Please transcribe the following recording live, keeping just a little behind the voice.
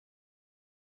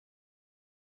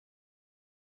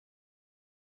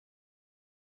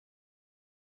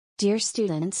Dear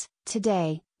students,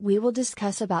 today, we will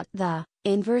discuss about the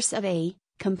inverse of a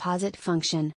composite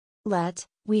function.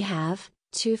 We have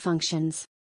two functions,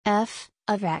 f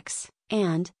of x,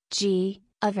 and g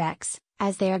of x,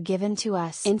 as they are given to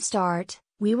us. In start,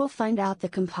 we will find out the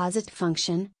composite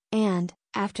function, and,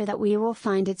 after that we will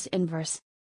find its inverse.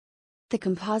 The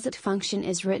composite function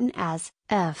is written as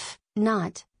f,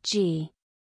 not g,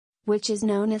 which is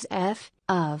known as f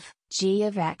of g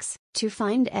of x. To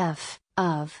find f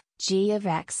of g of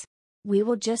x, we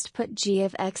will just put g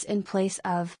of x in place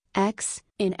of x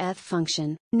in f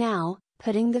function. Now,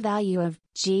 putting the value of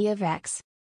g of x,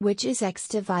 which is x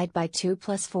divided by 2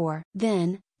 plus 4.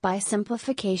 Then, by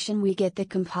simplification we get the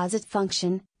composite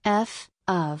function, f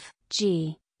of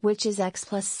g, which is x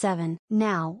plus 7.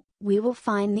 Now, we will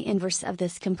find the inverse of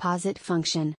this composite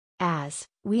function, as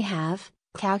we have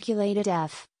calculated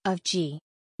f of g,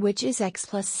 which is x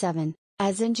plus 7.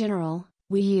 As in general,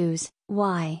 we use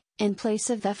y in place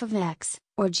of f of x,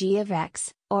 or g of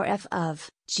x, or f of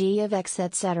g of x,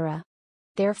 etc.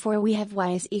 Therefore we have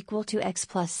y is equal to x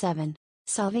plus 7.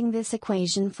 Solving this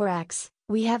equation for x,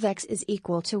 we have x is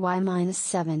equal to y minus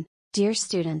 7. Dear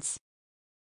students,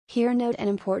 here note an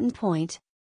important point.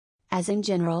 As in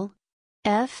general,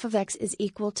 f of x is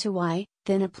equal to y,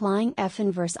 then applying f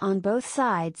inverse on both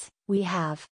sides, we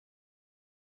have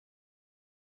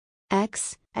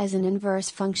x as an inverse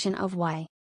function of y.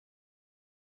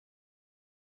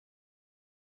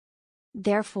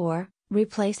 Therefore,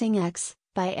 replacing x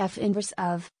by f inverse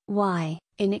of y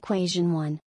in equation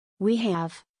 1, we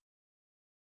have.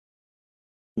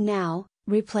 Now,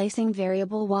 replacing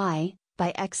variable y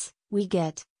by x, we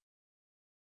get,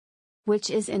 which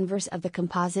is inverse of the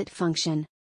composite function.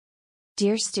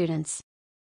 Dear students,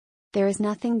 there is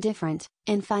nothing different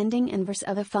in finding inverse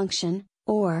of a function,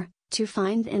 or to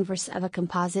find inverse of a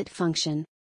composite function.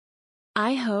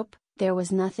 I hope there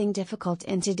was nothing difficult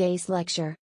in today's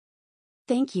lecture.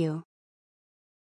 Thank you.